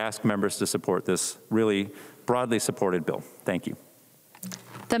I ask members to support this really broadly supported bill. Thank you.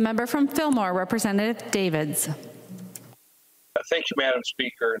 The member from Fillmore, Representative Davids. Thank you, Madam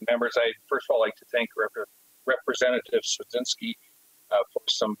Speaker. And members, I first of all like to thank Representative Swedzinski for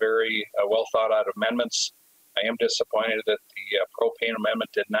some very well thought out amendments. I am disappointed that the propane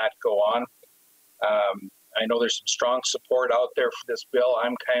amendment did not go on. I know there's some strong support out there for this bill.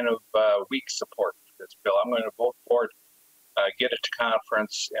 I'm kind of weak support for this bill. I'm going to vote for it, get it to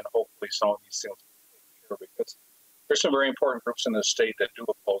conference, and hopefully some of these things will be because there's some very important groups in the state that do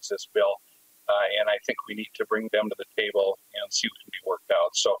oppose this bill, and I think we need to bring them to the table and see what can be worked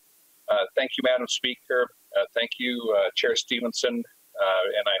out. So thank you, Madam Speaker. Thank you, Chair Stevenson,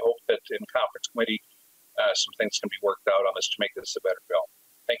 and I hope that in conference committee some things can be worked out on this to make this a better bill.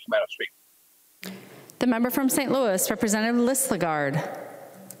 Thank you, Madam Speaker. The member from St. Louis, Representative Listlegard.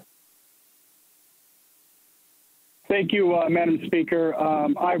 Thank you, Madam Speaker.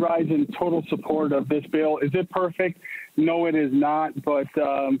 I rise in total support of this bill. Is it perfect? No, it is not. But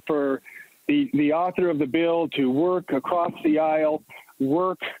for the author of the bill to work across the aisle,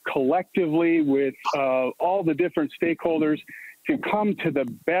 work collectively with all the different stakeholders to come to the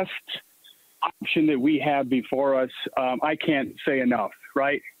best option that we have before us, I can't say enough,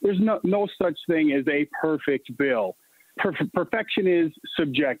 right? There's no such thing as a perfect bill. Perfection is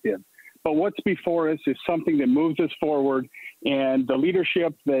subjective. But what's before us is something that moves us forward, and the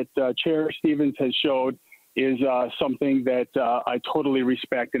leadership that Chair Stevens has showed is something that I totally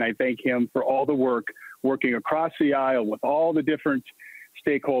respect, and I thank him for all the work, working across the aisle with all the different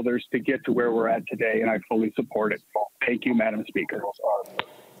stakeholders to get to where we're at today, and I fully support it. Thank you, Madam Speaker.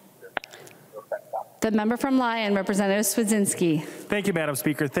 The member from Lyon, Representative Swedzinski. Thank you, Madam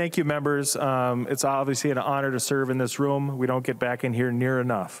Speaker. Thank you, members. It's obviously an honor to serve in this room. We don't get back in here near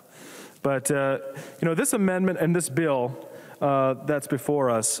enough. But, this amendment and this bill that's before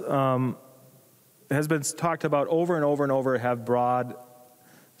us has been talked about over and over and over, have broad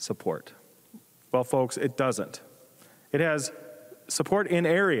support. Well, folks, it doesn't. It has support in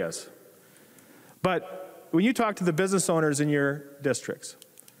areas. But when you talk to the business owners in your districts,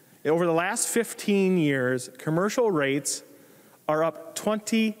 over the last 15 years, commercial rates are up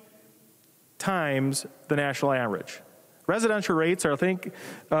 20 times the national average. Residential rates are, I think,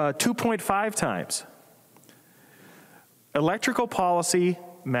 2.5 times. Electrical policy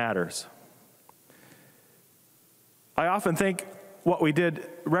matters. I often think what we did,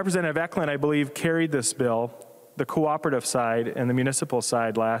 Representative Eklund, I believe, carried this bill, the cooperative side and the municipal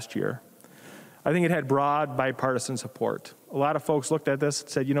side last year. I think it had broad bipartisan support. A lot of folks looked at this and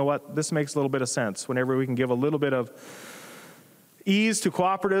said, you know what, this makes a little bit of sense. Whenever we can give a little bit of ease to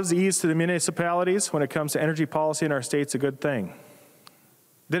cooperatives, ease to the municipalities when it comes to energy policy in our state's a good thing.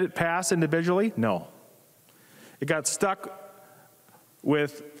 Did it pass individually? No. It got stuck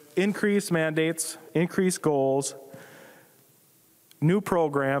with increased mandates, increased goals, new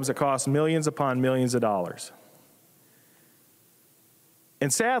programs that cost millions upon millions of dollars.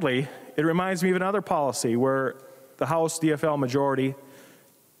 And sadly, it reminds me of another policy where the House DFL majority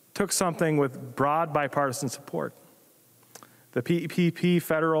took something with broad bipartisan support. The PPP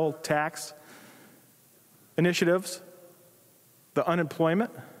federal tax initiatives, the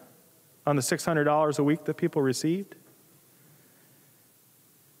unemployment on the $600 a week that people received,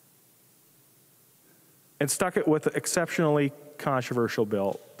 and stuck it with an exceptionally controversial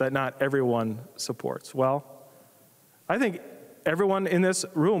bill that not everyone supports. Well, I think everyone in this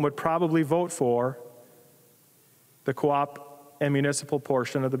room would probably vote for the co-op and municipal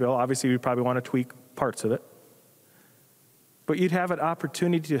portion of the bill. Obviously, we'd probably want to tweak parts of it. But you'd have an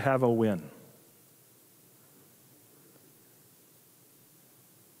opportunity to have a win.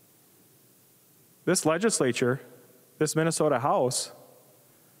 This legislature, this Minnesota House,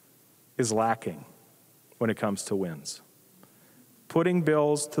 is lacking when it comes to wins. Putting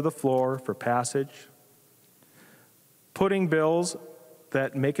bills to the floor for passage, putting bills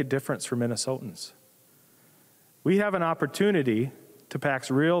that make a difference for Minnesotans. We have an opportunity to pass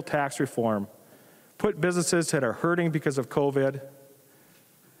real tax reform, put businesses that are hurting because of COVID,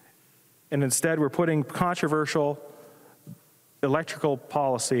 and instead we're putting controversial electrical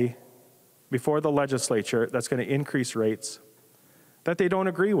policy before the legislature that's going to increase rates that they don't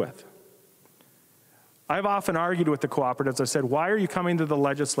agree with. I've often argued with the cooperatives. I said, why are you coming to the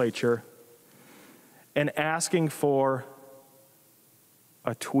legislature and asking for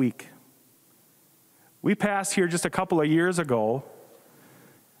a tweak? We passed here just a couple of years ago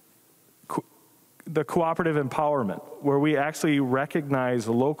the cooperative empowerment, where we actually recognize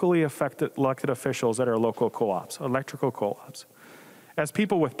locally elected officials that are local co-ops, electrical co-ops, as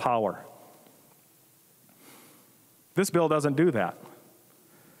people with power. This bill doesn't do that.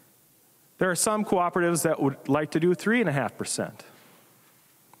 There are some cooperatives that would like to do 3.5%.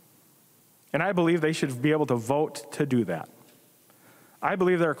 And I believe they should be able to vote to do that. I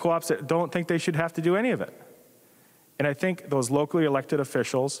believe there are co-ops that don't think they should have to do any of it. And I think those locally elected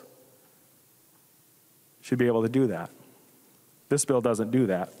officials should be able to do that. This bill doesn't do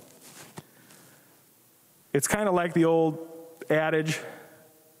that. It's kind of like the old adage,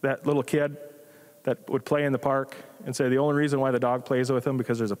 that little kid that would play in the park and say the only reason why the dog plays with him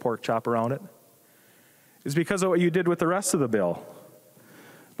because there's a pork chop around it is because of what you did with the rest of the bill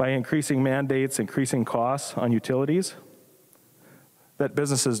by increasing mandates, increasing costs on utilities that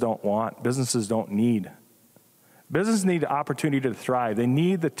businesses don't want, businesses don't need. Businesses need the opportunity to thrive. They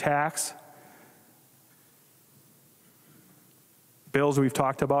need the tax bills we've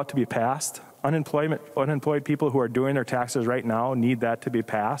talked about to be passed. Unemployed people who are doing their taxes right now need that to be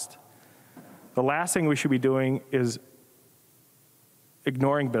passed. The last thing we should be doing is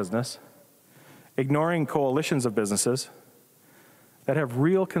ignoring business, ignoring coalitions of businesses that have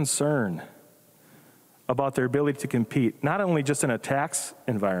real concern about their ability to compete, not only just in a tax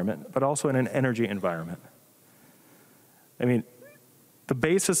environment, but also in an energy environment. I mean, the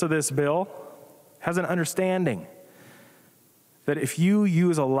basis of this bill has an understanding that if you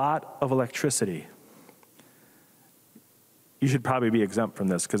use a lot of electricity, you should probably be exempt from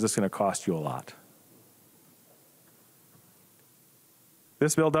this because it's going to cost you a lot.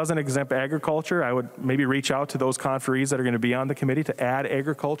 This bill doesn't exempt agriculture. I would maybe reach out to those conferees that are going to be on the committee to add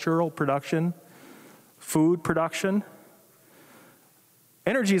agricultural production, food production.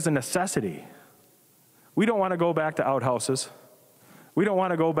 Energy is a necessity. We don't want to go back to outhouses. We don't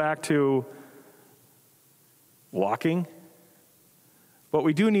want to go back to walking. But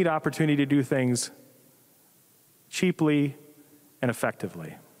we do need opportunity to do things cheaply and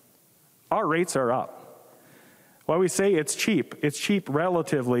effectively. Our rates are up. While we say it's cheap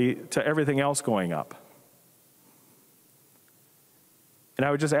relatively to everything else going up. And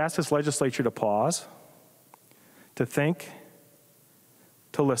I would just ask this legislature to pause, to think,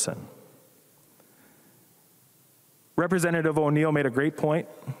 to listen. Representative O'Neill made a great point,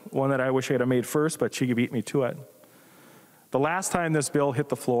 one that I wish I had made first, but she beat me to it. The last time this bill hit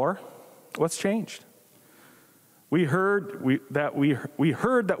the floor, what's changed? We heard that we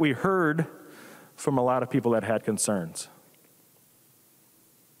heard from a lot of people that had concerns.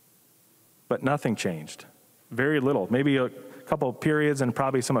 But nothing changed. Very little. Maybe a couple of periods and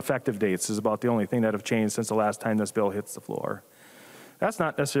probably some effective dates is about the only thing that have changed since the last time this bill hits the floor. That's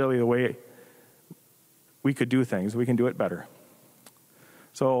not necessarily the way we could do things. We can do it better.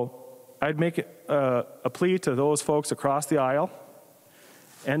 So I'd make a plea to those folks across the aisle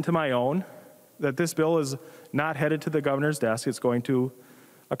and to my own that this bill is not headed to the governor's desk. It's going to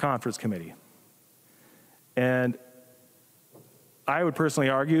a conference committee. And I would personally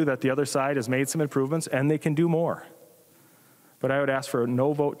argue that the other side has made some improvements and they can do more. But I would ask for a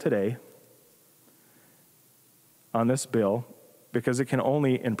no vote today on this bill because it can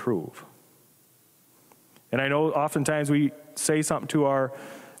only improve. And I know oftentimes we say something to our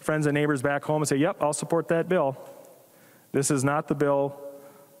friends and neighbors back home and say, yep, I'll support that bill. This is not the bill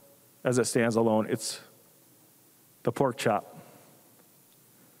as it stands alone. It's the pork chop.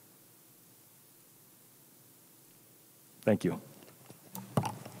 Thank you.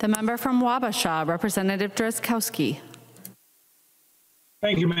 The member from Wabasha, Representative Drazkowski.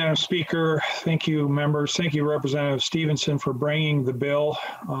 Thank you, Madam Speaker. Thank you, members. Thank you, Representative Stevenson, for bringing the bill.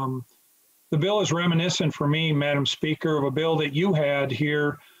 The bill is reminiscent for me, Madam Speaker, of a bill that you had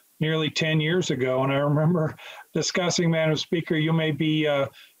here nearly 10 years ago. And I remember discussing, Madam Speaker, you may be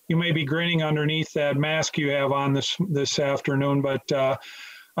grinning underneath that mask you have on this afternoon, but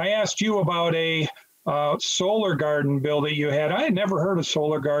I asked you about a solar garden bill that you had. I had never heard of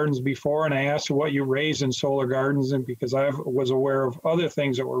solar gardens before, and I asked what you raised in solar gardens, and because I was aware of other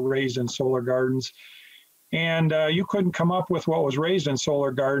things that were raised in solar gardens. And you couldn't come up with what was raised in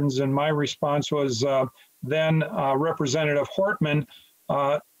solar gardens, and my response was then Representative Hortman,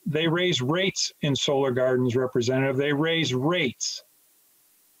 they raise rates in solar gardens, Representative. They raise rates.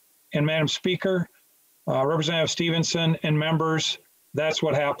 And Madam Speaker, Representative Stevenson and members, that's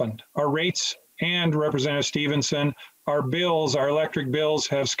what happened. Our rates and Representative Stevenson, our bills, our electric bills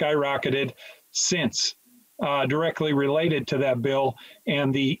have skyrocketed since, directly related to that bill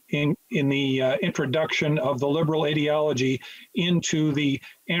and in the introduction of the liberal ideology into the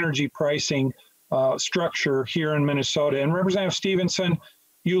energy pricing structure here in Minnesota. And Representative Stevenson,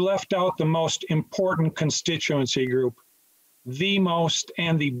 you left out the most important constituency group, the most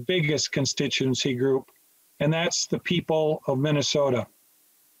and the biggest constituency group, and that's the people of Minnesota.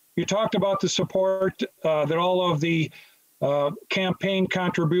 You talked about the support that all of the campaign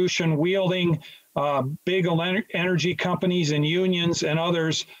contribution wielding big energy companies and unions and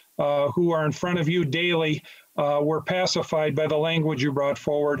others who are in front of you daily were pacified by the language you brought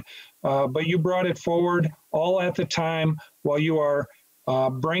forward. But you brought it forward all at the time while you are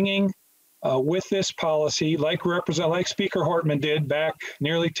bringing with this policy, like Speaker Hortman did back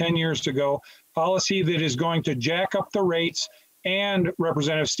nearly 10 years ago, policy that is going to jack up the rates. And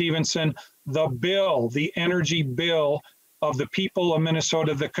Representative Stevenson, the bill, the energy bill of the people of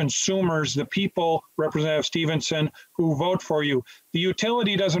Minnesota, the consumers, the people, Representative Stevenson, who vote for you. The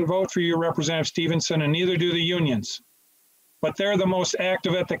utility doesn't vote for you, Representative Stevenson, and neither do the unions. But they're the most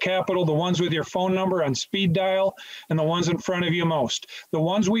active at the Capitol, the ones with your phone number on speed dial, and the ones in front of you most. The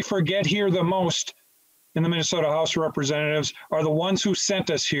ones we forget here the most in the Minnesota House of Representatives are the ones who sent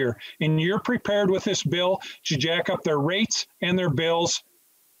us here. And you're prepared with this bill to jack up their rates and their bills.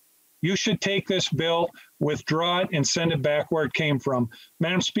 You should take this bill, withdraw it, and send it back where it came from.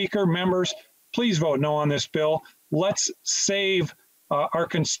 Madam Speaker, members, please vote no on this bill. Let's save our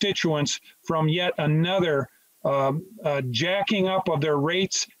constituents from yet another jacking up of their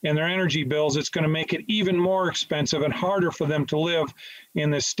rates and their energy bills. It's going to make it even more expensive and harder for them to live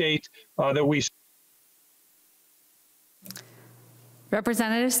in this state that we.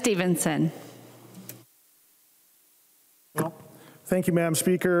 Representative Stevenson. Well, thank you, Madam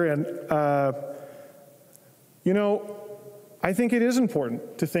Speaker. And, you know, I think it is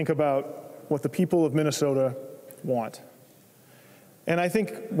important to think about what the people of Minnesota want. And I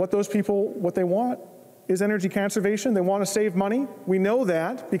think what those people, what they want is energy conservation. They want to save money. We know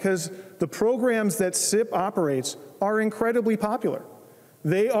that because the programs that SIP operates are incredibly popular.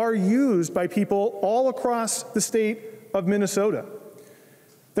 They are used by people all across the state of Minnesota.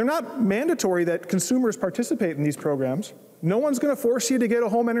 They're not mandatory that consumers participate in these programs. No one's going to force you to get a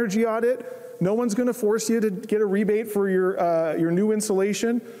home energy audit. No one's going to force you to get a rebate for your new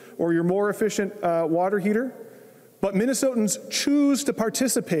insulation or your more efficient water heater. But Minnesotans choose to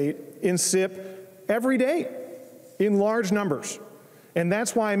participate in SIP every day in large numbers. And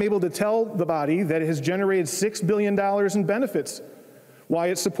that's why I'm able to tell the body that it has generated $6 billion in benefits, why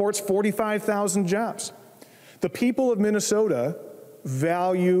it supports 45,000 jobs. The people of Minnesota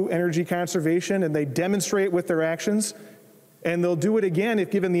value energy conservation, and they demonstrate with their actions, and they'll do it again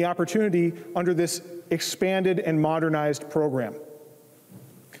if given the opportunity under this expanded and modernized program.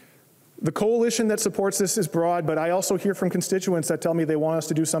 The coalition that supports this is broad, but I also hear from constituents that tell me they want us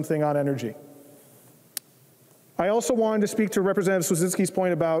to do something on energy. I also wanted to speak to Representative Swedzinski's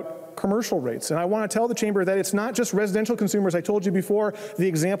point about commercial rates, and I want to tell the chamber that it's not just residential consumers. I told you before the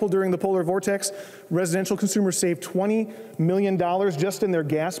example during the polar vortex, residential consumers saved $20 million just in their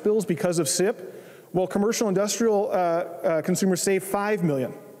gas bills because of SIP, while commercial industrial consumers saved $5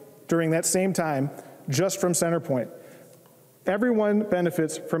 million during that same time just from CenterPoint. Everyone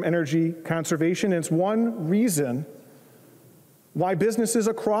benefits from energy conservation, and it's one reason why businesses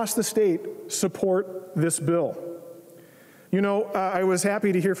across the state support this bill. You know, I was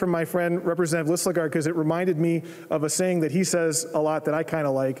happy to hear from my friend Representative Listlegard because it reminded me of a saying that he says a lot that I kind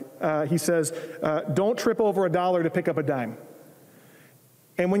of like. He says, don't trip over a dollar to pick up a dime.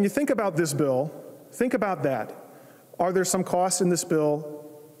 And when you think about this bill, think about that. Are there some costs in this bill?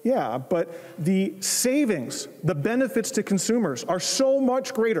 Yeah, but the savings, the benefits to consumers are so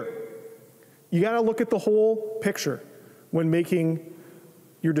much greater. You got to look at the whole picture when making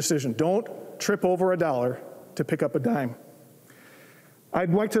your decision. Don't trip over a dollar to pick up a dime.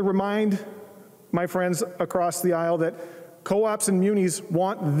 I'd like to remind my friends across the aisle that co-ops and munis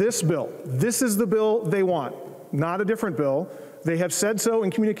want this bill. This is the bill they want, not a different bill. They have said so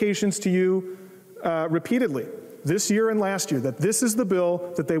in communications to you repeatedly this year and last year, that this is the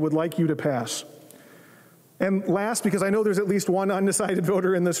bill that they would like you to pass. And last, because I know there's at least one undecided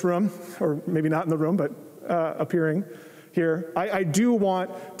voter in this room, or maybe not in the room, but appearing here, I do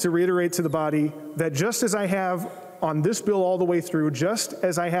want to reiterate to the body that just as I have on this bill all the way through, just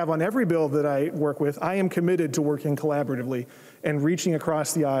as I have on every bill that I work with, I am committed to working collaboratively and reaching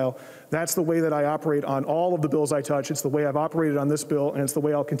across the aisle. That's the way that I operate on all of the bills I touch. It's the way I've operated on this bill, and it's the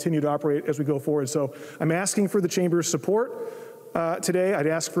way I'll continue to operate as we go forward. So I'm asking for the chamber's support today. I'd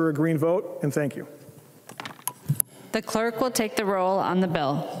ask for a green vote, and thank you. The clerk will take the roll on the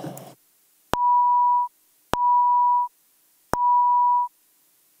bill.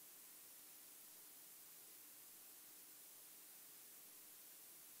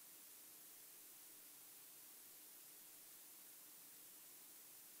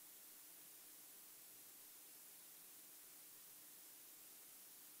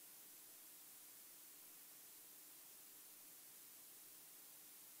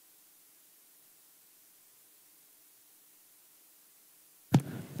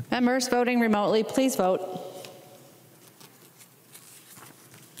 Members voting remotely, please vote.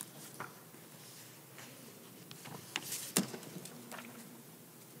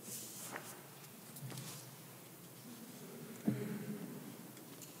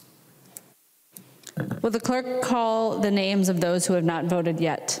 Will the clerk call the names of those who have not voted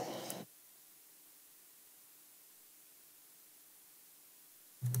yet?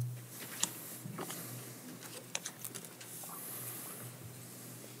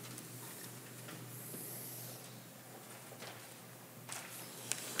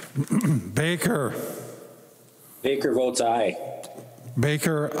 Baker. Baker votes aye.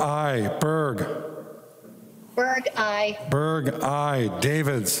 Baker, aye. Berg. Berg, aye. Berg, aye.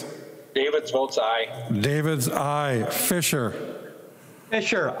 Davids. Davids votes aye. Davids, aye. Fisher.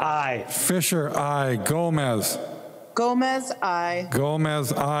 Fisher, aye. Fisher, aye. Gomez. Gomez, aye.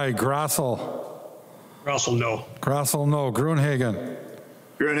 Gomez, aye. Grassel. Russell, no. Grassel, no. Gruenhagen.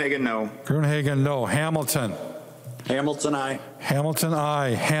 Gruenhagen, no. Gruenhagen, no. Hamilton. Hamilton, aye. Hamilton, aye.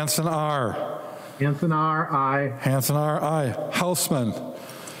 Hanson, R. Hanson, R, aye. Hanson, R, aye. Hausman.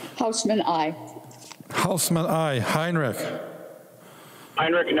 Hausman, aye. Hausman, aye. Heinrich.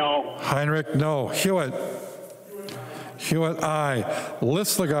 Heinrich, no. Heinrich, no. Hewitt. Hewitt, aye.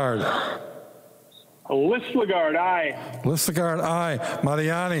 Listlegard. Listlegard, aye. Listlegard, aye.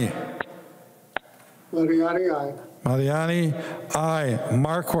 Mariani. Mariani, aye. Mariani, aye.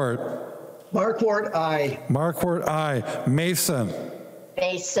 Markwart. Markwart, aye. Markwart, aye. Mason.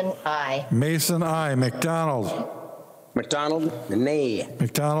 Mason, aye. Mason, aye. McDonald. McDonald, nay.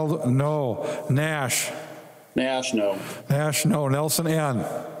 McDonald, no. Nash. Nash, no. Nash, no. Nelson, N.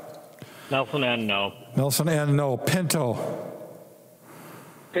 Nelson N, no. Nelson, N, no. Pinto.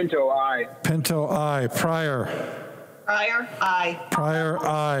 Pinto, aye. Pinto, aye. Pryor. Pryor, aye. Pryor,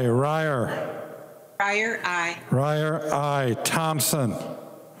 aye. Ryer. Pryor, aye. Ryer, aye. Thompson.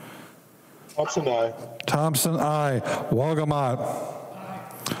 Thompson, aye. Thompson, aye. Wolgamott.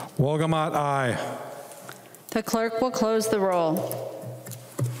 Wolgamott, aye. The clerk will close the roll.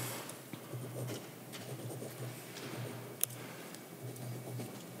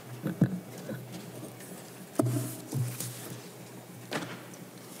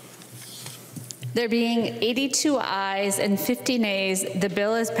 There being 82 ayes and 50 nays, the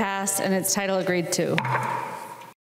bill is passed and its title agreed to.